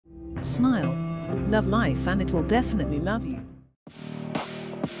Smile. Love life and it will definitely love you.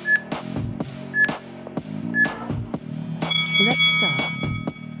 Let's start.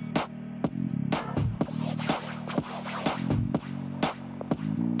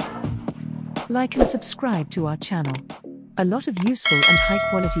 Like and subscribe to our channel. A lot of useful and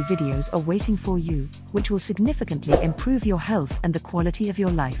high-quality videos are waiting for you, which will significantly improve your health and the quality of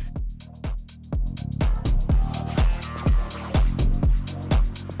your life.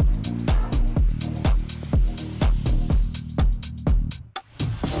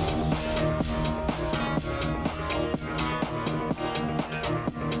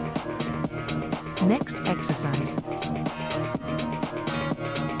 Next exercise.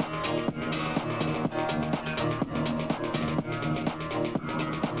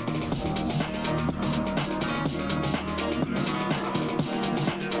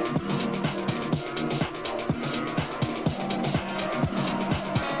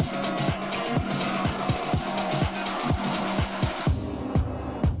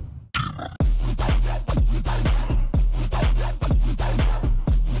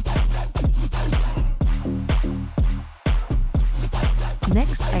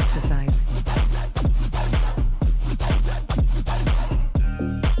 Next exercise.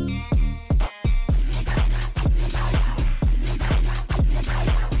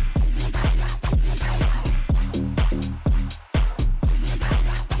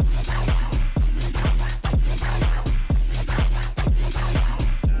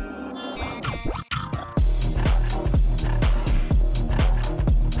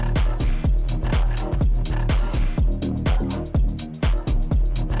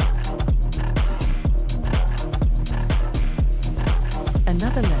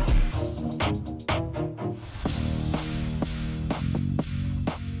 Another leg.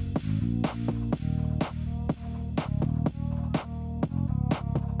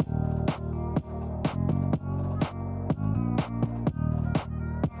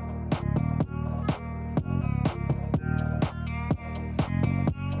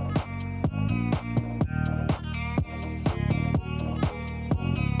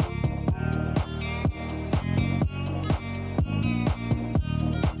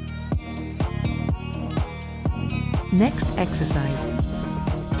 Next exercise.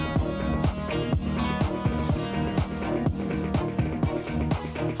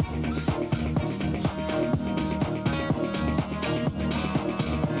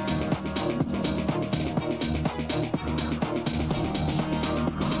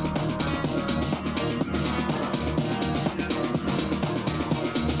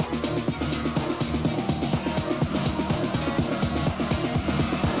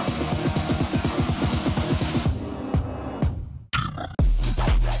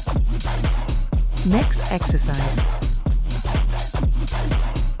 Next exercise.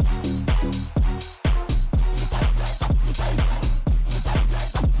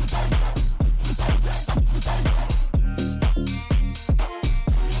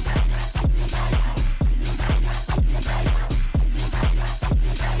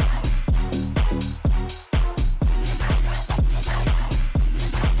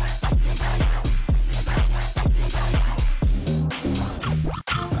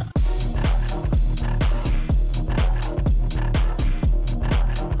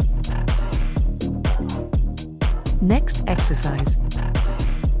 Next exercise.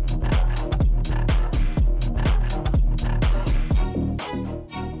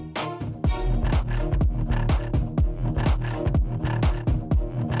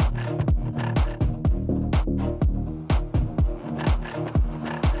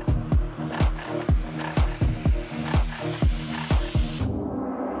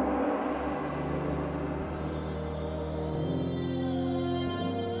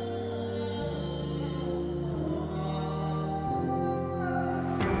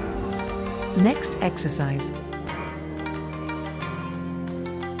 Next exercise.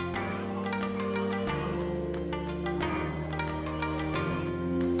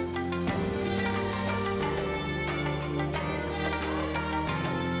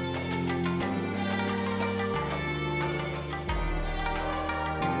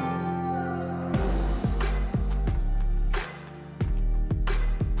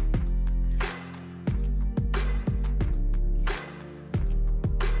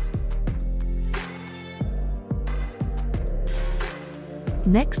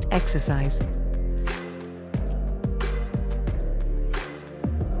 Next exercise.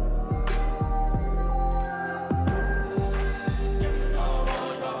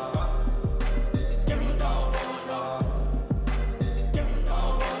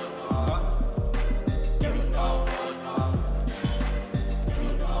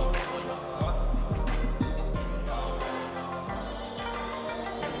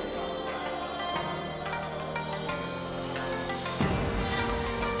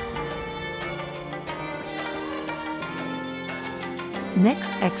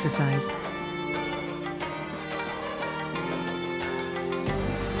 Next exercise.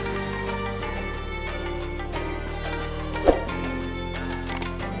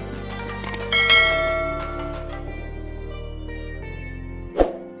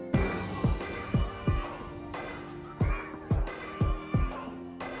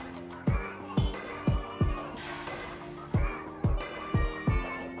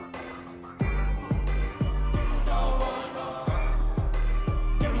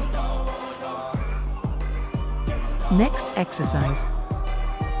 Next exercise.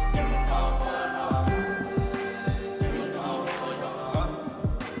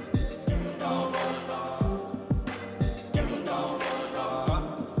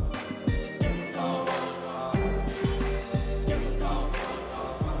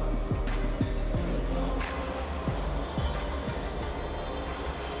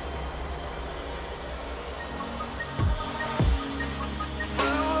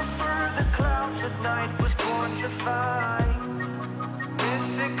 At night was born to find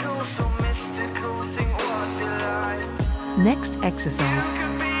mythical, so mystical, think what we like. Next exercise. You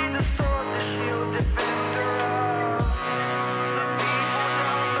could be the sword, the shield, defender of the people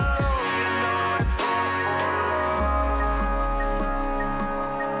down below. You know I fought for love.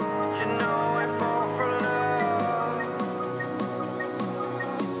 You know I fought for love.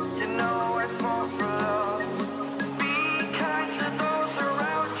 You know I fought for love. Be kind to those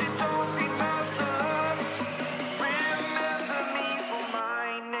around you, don't be merciless. Remember me, for my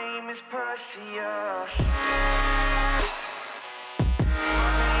name is Perseus. My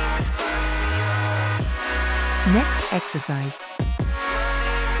name is Perseus. Next exercise. My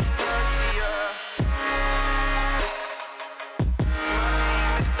name is Perseus. My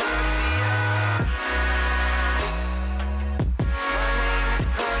name is Perseus. My name is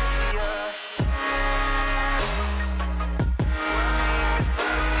Perseus. My name is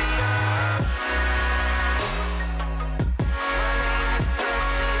Perseus. My name is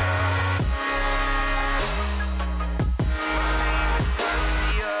Perseus. My name is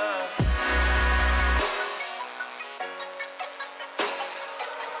Perseus.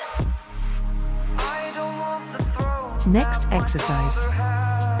 I don't want the throne Next that my exercise. father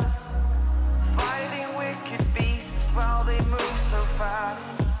has. Fighting wicked beasts while they move so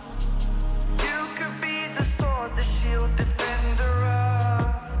fast. You could be the sword, the shield, defender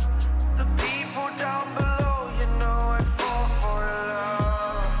of the people down below. You know I fought for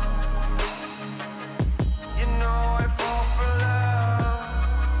love. You know I fought for love.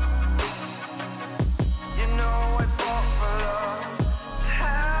 You know I fought for love.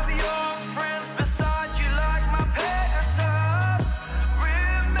 Have your friends beside you like my Pegasus.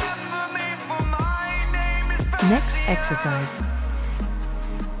 Remember me, for my name is Perseus. Next exercise.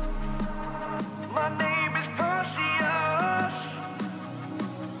 My name is Perseus.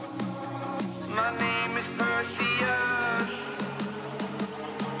 My name is Perseus.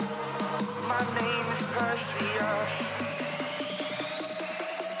 My name is Perseus.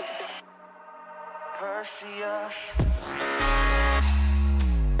 Perseus.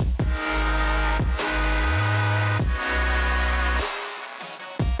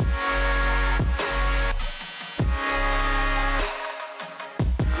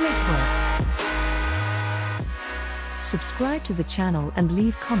 Great work. Subscribe to the channel and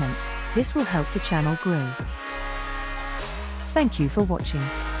leave comments. This will help the channel grow. Thank you for watching.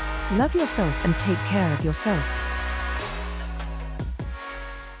 Love yourself and take care of yourself.